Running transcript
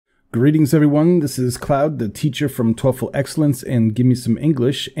Greetings everyone, this is Cloud, the teacher from TOEFL Excellence and Give Me Some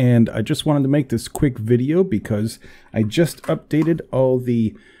English, and I just wanted to make this quick video because I just updated all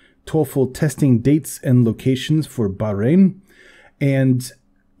the TOEFL testing dates and locations for Bahrain, and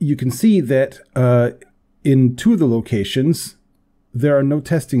you can see that in two of the locations there are no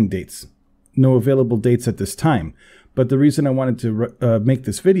testing dates, no available dates at this time. But the reason I wanted to make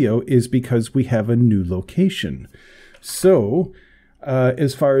this video is because we have a new location. So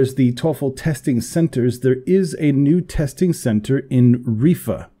as far as the TOEFL testing centers, there is a new testing center in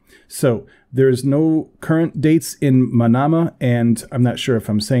Riffa. So there's no current dates in Manama, and I'm not sure if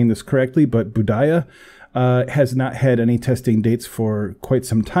I'm saying this correctly, but Budaiya has not had any testing dates for quite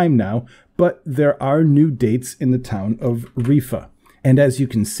some time now, but there are new dates in the town of Riffa. And as you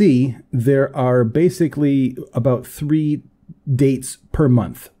can see, there are basically about 3 dates per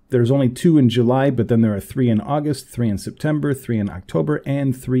month. There's only 2 in July, but then there are 3 in August, 3 in September, 3 in October,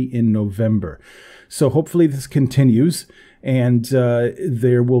 and 3 in November. So hopefully this continues, and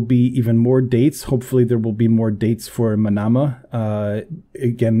there will be even more dates. Hopefully there will be more dates for Manama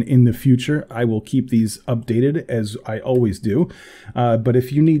again in the future. I will keep these updated as I always do. But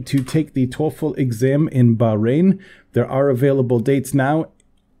if you need to take the TOEFL exam in Bahrain, there are available dates now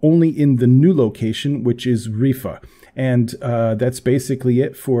only in the new location, which is Riffa. And that's basically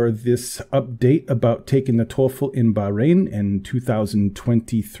it for this update about taking the TOEFL in Bahrain in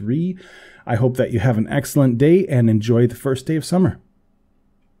 2023. I hope that you have an excellent day and enjoy the first day of summer.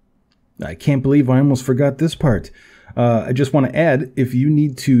 I can't believe I almost forgot this part. I just want to add, if you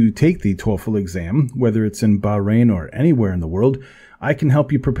need to take the TOEFL exam, whether it's in Bahrain or anywhere in the world, I can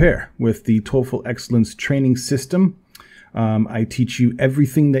help you prepare with the TOEFL Excellence Training System. I teach you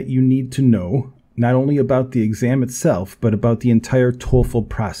everything that you need to know, not only about the exam itself, but about the entire TOEFL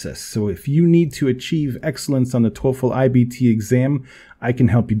process. So if you need to achieve excellence on the TOEFL IBT exam, I can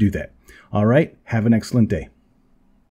help you do that. All right, have an excellent day.